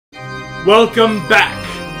Welcome back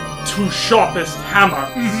to Sharpest Hammer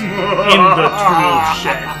in the tool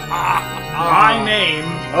shed. My name...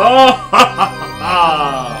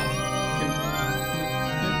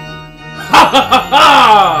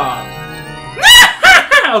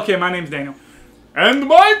 Okay, my name's Daniel. And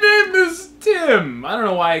my name is Tim. I don't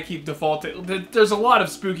know why I keep defaulting. There's a lot of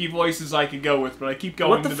spooky voices I could go with, but I keep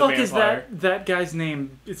going to the vampire. What the fuck is that guy's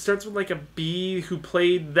name? It starts with like a B who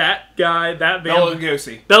played that guy, that Bela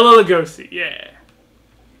Lugosi. Bela Lugosi, yeah.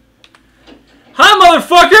 Hi,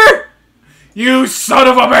 motherfucker! You son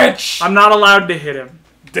of a bitch! I'm not allowed to hit him.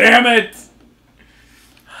 Damn it!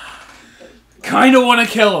 Kinda wanna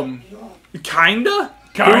kill him. Kinda?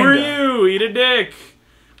 Who Kinda. are you? Eat a dick.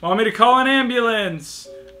 Want me to call an ambulance?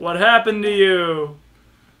 What happened to you?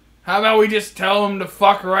 How about we just tell him to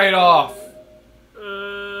fuck right off?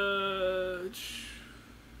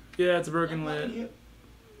 Yeah, it's a broken lid.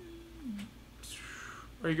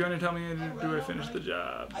 Are you going to tell me do I finish the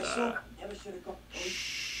job?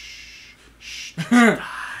 Shh.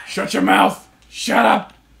 Shut your mouth. Shut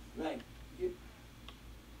up.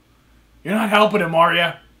 You're not helping him, are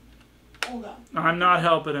you? I'm not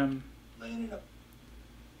helping him.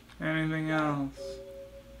 Anything else?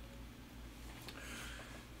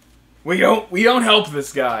 We don't help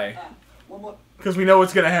this guy. Because we know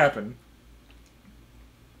what's gonna happen.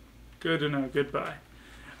 Good to know. Goodbye.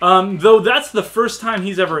 Though that's the first time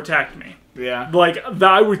he's ever attacked me. Yeah. Like,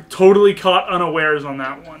 I was totally caught unawares on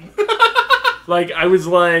that one. Like, I was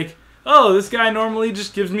like, oh, this guy normally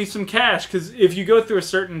just gives me some cash. Because if you go through a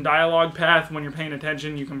certain dialogue path when you're paying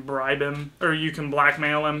attention, you can bribe him. Or you can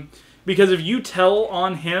blackmail him. Because if you tell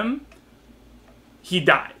on him, he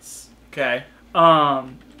dies. Okay. But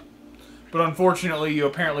unfortunately, you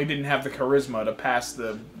apparently didn't have the charisma to pass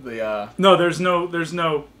the No, there's no... He's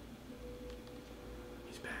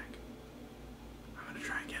back. I'm gonna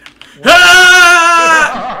try and get him.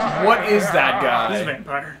 What is that guy? He's a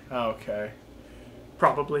vampire. Okay.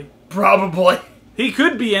 Probably. He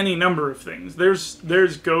could be any number of things. There's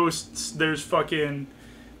ghosts, there's fucking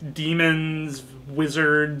demons,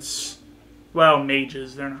 wizards, well,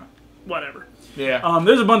 mages, they're not. Whatever. Yeah.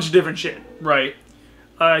 There's a bunch of different shit. Right.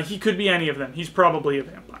 He could be any of them. He's probably a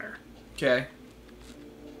vampire. Okay.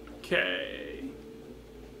 Okay.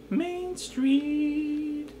 Main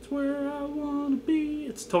Street, it's where I wanna be.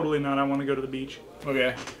 It's totally not I wanna go to the beach.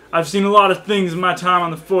 Okay. I've seen a lot of things in my time on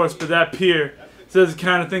the force, but that pier says the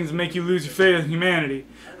kind of things that make you lose your faith in humanity.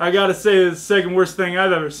 I gotta say, it's the second worst thing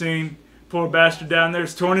I've ever seen. Poor bastard down there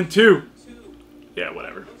is torn in two. Yeah,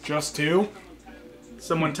 whatever. Just two?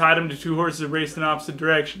 Someone tied him to two horses that raced in opposite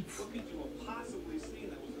directions.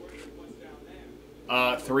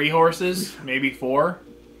 3 horses? Maybe 4?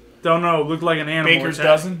 Don't know, looked like an animal. Baker's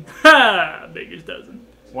dozen? Ha! Baker's dozen.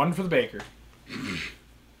 1 for the baker.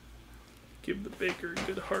 Give the baker a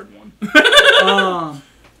good hard one.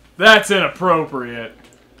 That's inappropriate.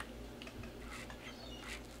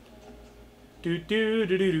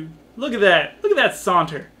 Do. Look at that. Look at that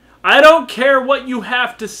saunter. I don't care what you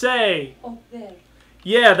have to say. Oh, there.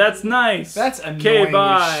 Yeah, that's nice. That's annoying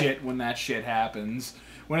bye. as shit when that shit happens.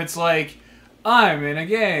 When it's like, I'm in a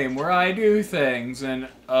game where I do things, and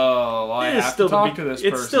I have to talk to this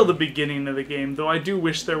person. It's still the beginning of the game, though I do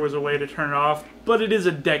wish there was a way to turn it off, but it is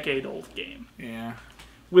a decade-old game. Yeah.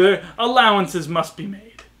 Where allowances must be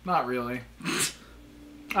made. Not really.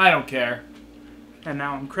 I don't care. And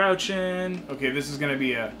now I'm crouching. Okay, this is going to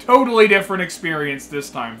be a totally different experience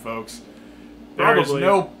this time, folks. There's Probably.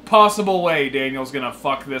 no possible way Daniel's going to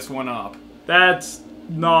fuck this one up. That's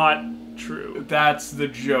not true. That's the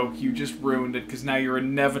joke. You just ruined it, because now you're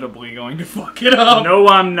inevitably going to fuck it up. No,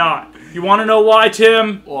 I'm not. You want to know why,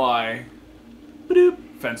 Tim? Why? Ba-doop.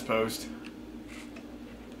 Fence post.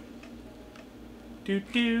 Do.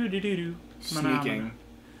 Sneaking.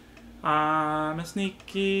 I'm a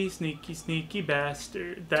sneaky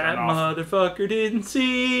bastard. That motherfucker didn't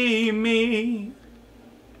see me.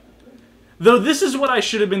 Though this is what I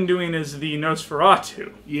should have been doing as the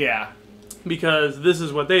Nosferatu. Yeah. Because this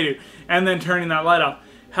is what they do. And then turning that light off.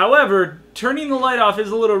 However, turning the light off is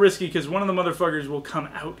a little risky because one of the motherfuckers will come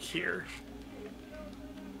out here.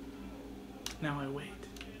 Now I wait.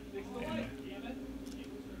 But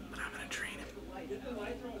I'm gonna train him.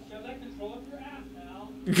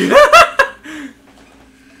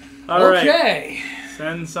 Alright. Okay.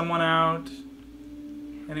 Send someone out.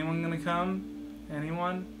 Anyone gonna come?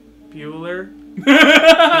 Anyone? Bueller?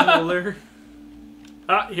 Bueller?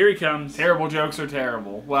 Ah, here he comes. Terrible jokes are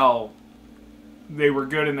terrible. Well, they were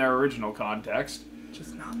good in their original context.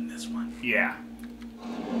 Just not in this one. Yeah.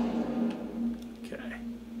 Okay.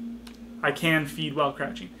 I can feed while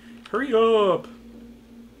crouching. Hurry up!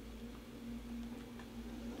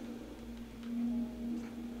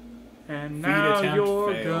 And Feed now attempt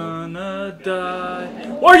you're failed. gonna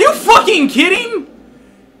die. Are you fucking kidding?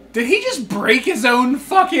 Did he just break his own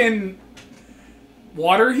fucking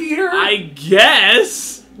water heater? I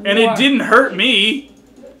guess. And it What? didn't hurt me.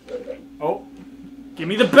 Oh. Give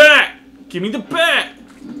me the bat. Give me the bat.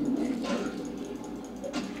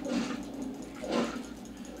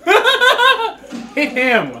 Hit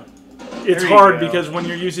him. It's There you hard go. because when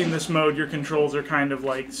you're using this mode, your controls are kind of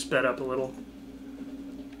like sped up a little.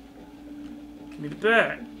 Give me the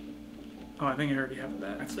bat. Oh, I think I already have a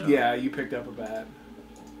bat. So. Yeah, you picked up a bat.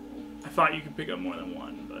 I thought you could pick up more than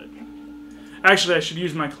one, but... Actually, I should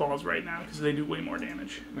use my claws right now because they do way more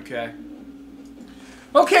damage. Okay.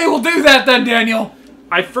 Okay, we'll do that then, Daniel.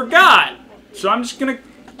 I forgot! So I'm just gonna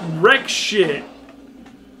wreck shit.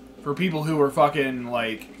 For people who are fucking,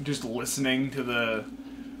 like, just listening to the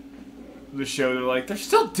show, they're like, they're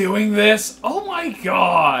still doing this? Oh my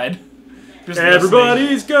god! Just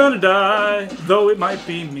Everybody's gonna die, though it might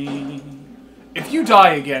be me. If you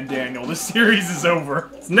die again, Daniel, this series is over.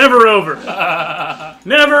 It's never over.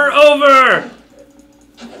 Never over!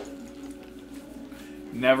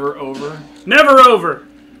 Never over? Never over!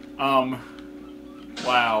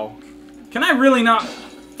 Wow. Can I really not...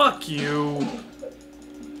 Fuck you.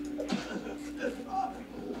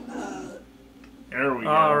 There we go.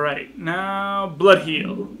 Alright, now blood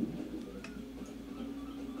heal.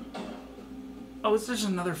 Oh, is there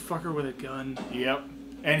another fucker with a gun? Yep.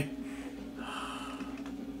 And...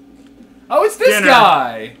 Oh, it's this Dinner.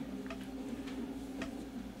 guy!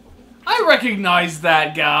 I recognize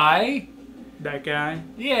that guy. That guy?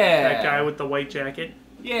 Yeah. That guy with the white jacket?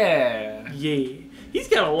 Yeah. Yeah. He's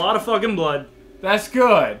got a lot of fucking blood. That's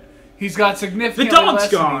good. He's got significantly The dog's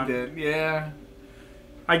less than gone. he did. Yeah.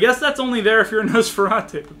 I guess that's only there if you're a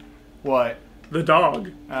Nosferatu. What? The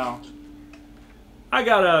dog. Oh. I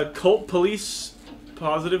got a cult police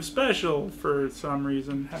positive special for some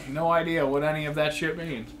reason. I have no idea what any of that shit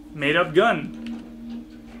means. Made up gun.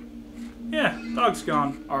 Yeah, dog's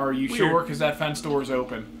gone. Are you Weird. sure? Because that fence door is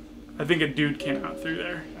open. I think a dude came out through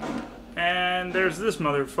there. And there's this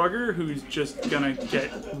motherfucker who's just gonna get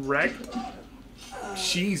wrecked.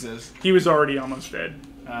 Jesus. He was already almost dead.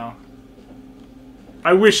 Oh.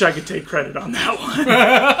 I wish I could take credit on that one.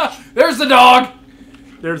 There's the dog!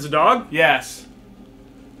 There's a dog? Yes.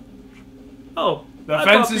 Oh. The I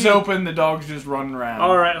fence thought is the- open, the dog's just running around.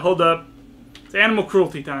 Alright, hold up. It's animal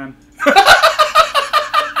cruelty time.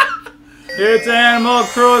 It's animal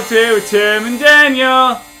cruelty with Tim and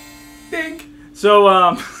Daniel. Dink.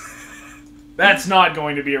 So, That's not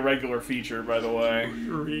going to be a regular feature, by the way.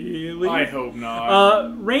 really? I hope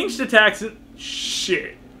not. Ranged attacks,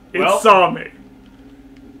 shit. It Well- saw me.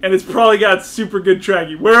 And it's probably got super good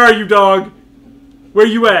tracking. Where are you, dog? Where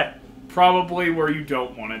you at? Probably where you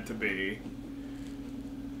don't want it to be.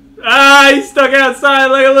 Ah, he's stuck outside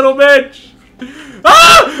like a little bitch.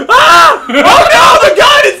 Ah! Ah! Oh no, the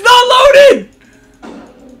gun is not loaded!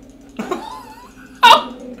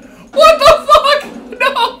 What the fuck?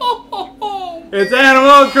 No! It's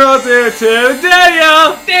animal cruelty with Tim and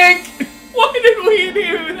Daniel. Dink! Why did we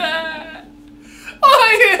do that?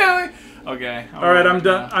 Why did we... Okay. Alright, I'm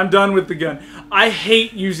done. I'm done with the gun. I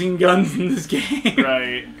hate using guns in this game.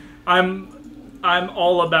 Right. I'm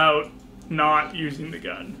all about not using the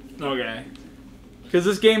gun. Okay. Because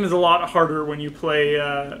this game is a lot harder when you play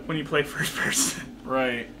first person.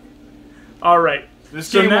 Right. All right. This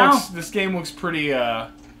So game now- looks pretty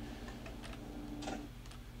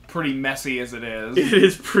pretty messy as it is. It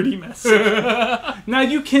is pretty messy. Now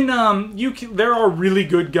you can there are really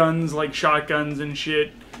good guns like shotguns and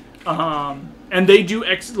shit. And they do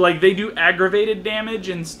they do aggravated damage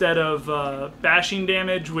instead of bashing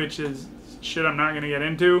damage, which is shit I'm not going to get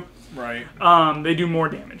into. Right. They do more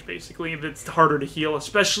damage, basically. It's harder to heal,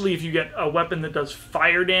 especially if you get a weapon that does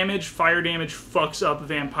fire damage. Fire damage fucks up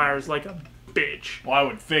vampires like a bitch. Well, I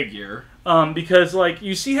would figure. Because, like,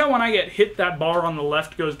 you see how when I get hit, that bar on the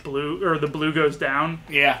left goes blue, or the blue goes down?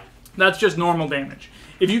 Yeah. That's just normal damage.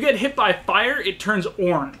 If you get hit by fire, it turns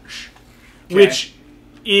orange. Okay. Which,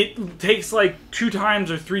 it takes, like, 2 times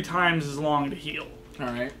or 3 times as long to heal.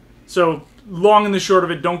 Alright. So, long and the short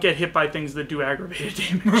of it, don't get hit by things that do aggravated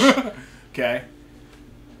damage. Okay.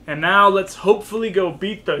 And now let's hopefully go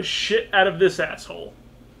beat the shit out of this asshole.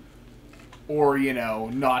 Or, you know,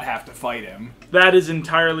 not have to fight him. That is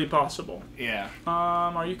entirely possible. Yeah.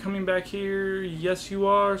 Are you coming back here? Yes, you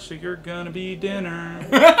are, so you're gonna be dinner.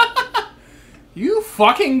 You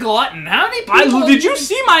fucking glutton. How many people... Did you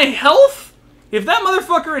see my health? If that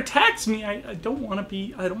motherfucker attacks me, I don't want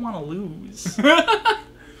to lose.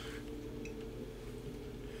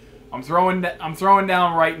 I'm throwing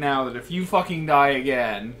down right now that if you fucking die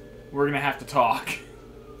again, We're gonna have to talk.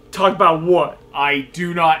 Talk about what? I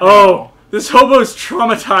do not know. Oh, this hobo's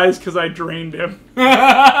traumatized because I drained him.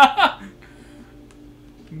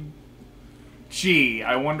 Gee,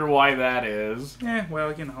 I wonder why that is.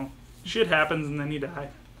 Well, you know, shit happens and then you die.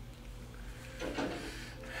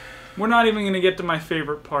 We're not even gonna get to my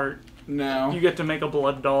favorite part. No. You get to make a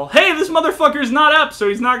blood doll. Hey, this motherfucker's not up, so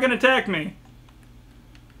he's not gonna attack me.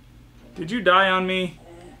 Did you die on me?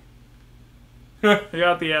 I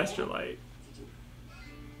got the astrolite.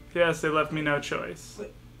 Yes, they left me no choice.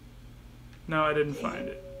 No, I didn't find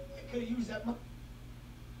it.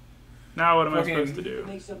 Now what am I supposed to do?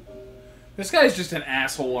 This guy's just an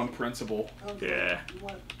asshole on principle. Yeah.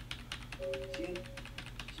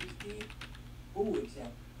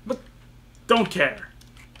 But don't care.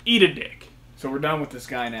 Eat a dick. So we're done with this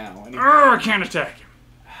guy now. And I can't attack him.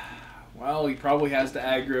 well, he probably has to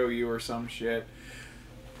aggro you or some shit.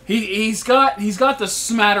 He's got the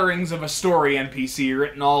smatterings of a story NPC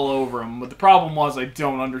written all over him, but the problem was I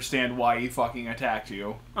don't understand why he fucking attacked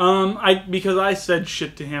you. Because I said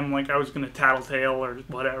shit to him like I was gonna tattletale or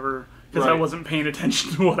whatever, because I wasn't paying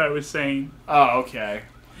attention to what I was saying. Oh, okay.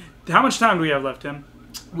 How much time do we have left, Tim?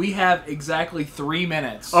 We have exactly 3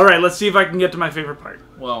 minutes. All right, let's see if I can get to my favorite part.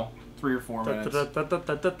 Well, 3 or 4 minutes. Oh,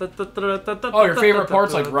 Oh, your favorite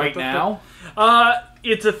part's like right now?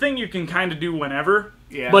 It's a thing you can kind of do whenever.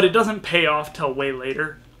 Yeah. But it doesn't pay off till way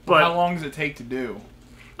later. But how long does it take to do?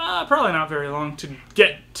 Probably not very long to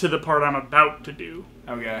get to the part I'm about to do.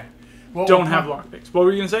 Okay. Don't have lockpicks. What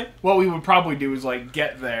were you gonna say? What we would probably do is like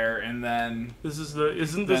get there and then.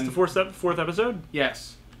 Isn't this the fourth episode?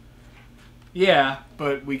 Yes. Yeah,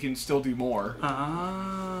 but we can still do more.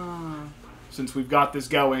 Since we've got this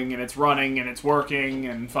going and it's running and it's working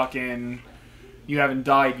and fucking, you haven't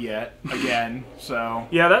died yet again. So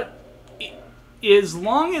yeah, that. As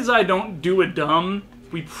long as I don't do a dumb,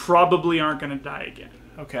 we probably aren't gonna die again.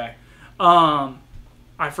 Okay. I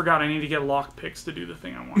forgot I need to get lockpicks to do the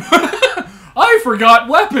thing I want. I forgot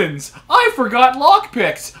weapons! I forgot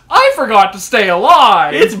lockpicks! I forgot to stay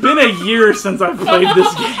alive! It's been a year since I've played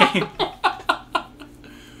this game.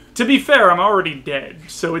 To be fair, I'm already dead,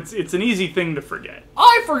 so it's an easy thing to forget.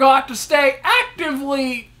 I forgot to stay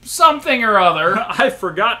actively something or other. I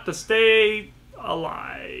forgot to stay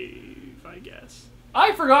alive, I guess.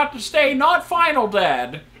 I forgot to stay not final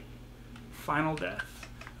dead. Final death.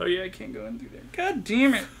 Oh yeah, I can't go in through there. God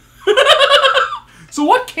damn it. So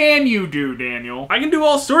what can you do, Daniel? I can do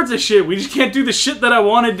all sorts of shit. We just can't do the shit that I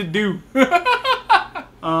wanted to do.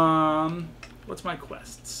 What's my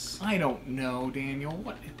quests? I don't know, Daniel.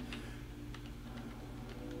 What?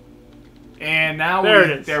 And now there it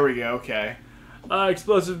is. There we go. Okay.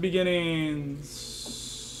 Explosive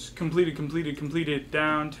beginnings. Completed.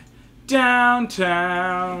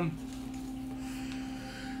 Downtown.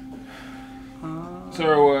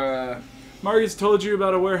 So, Marcus told you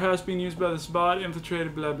about a warehouse being used by the Spot,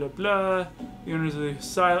 infiltrated, blah, blah, blah. The owners of the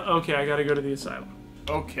asylum. Okay, I gotta go to the asylum.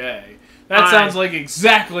 Okay. That sounds like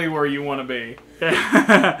exactly where you want to be.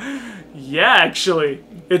 Yeah, actually.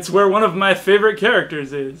 It's where one of my favorite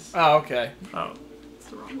characters is. Oh, okay. Oh, it's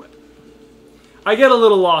the wrong way. I get a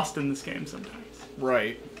little lost in this game sometimes.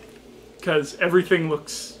 Right. Because everything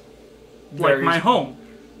looks like my home.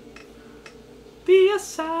 The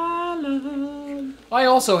asylum. I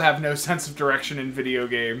also have no sense of direction in video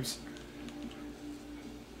games.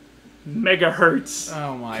 Megahertz.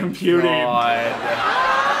 Oh my computing. God.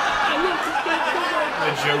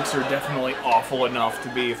 The jokes are definitely awful enough to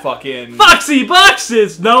be fucking... Foxy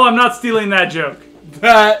boxes! No, I'm not stealing that joke.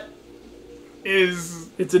 That is...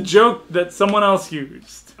 It's a joke that someone else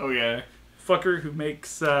used. Okay. Fucker who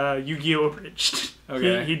makes Yu-Gi-Oh! Abridged.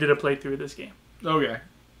 Okay. He did a playthrough of this game. Okay.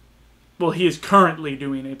 Well, he is currently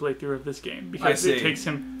doing a playthrough of this game because it takes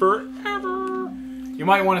him forever. You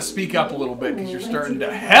might want to speak up a little bit because you're starting to...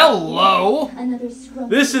 Hello!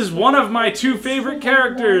 This is one of my two favorite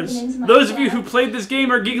characters. Those of you who played this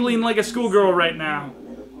game are giggling like a schoolgirl right now.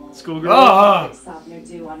 Schoolgirl?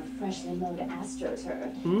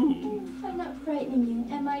 Ooh. I'm not frightening you,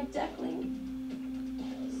 am I, duckling?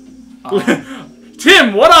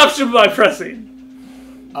 Tim, what option am I pressing?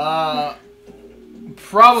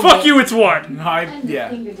 Probably... Fuck you, it's one! And the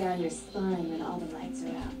finger down your spine when all the lights are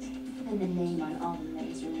out. And the name on all the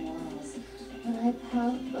bedroom walls. When I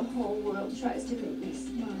pout, the whole world tries to make me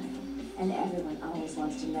smile. And everyone always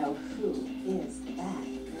wants to know who is that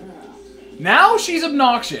girl. Now she's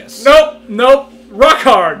obnoxious. Nope. Rock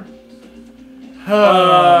hard.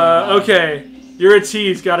 Okay. You're a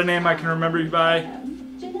tease. Got a name I can remember you by?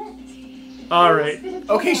 Jeanette. All right.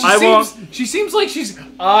 Okay, I she seems like she's...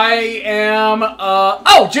 I am,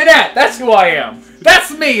 oh, Jeanette! That's who I am!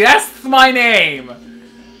 That's me! That's my name!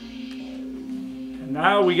 And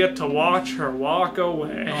now we get to watch her walk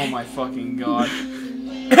away. Oh my fucking god.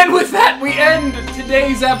 And with that, we end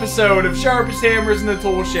today's episode of Sharpest Hammers in the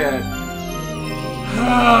Tool Shed.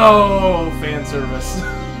 Oh, fan service.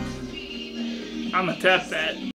 I'm gonna tap that.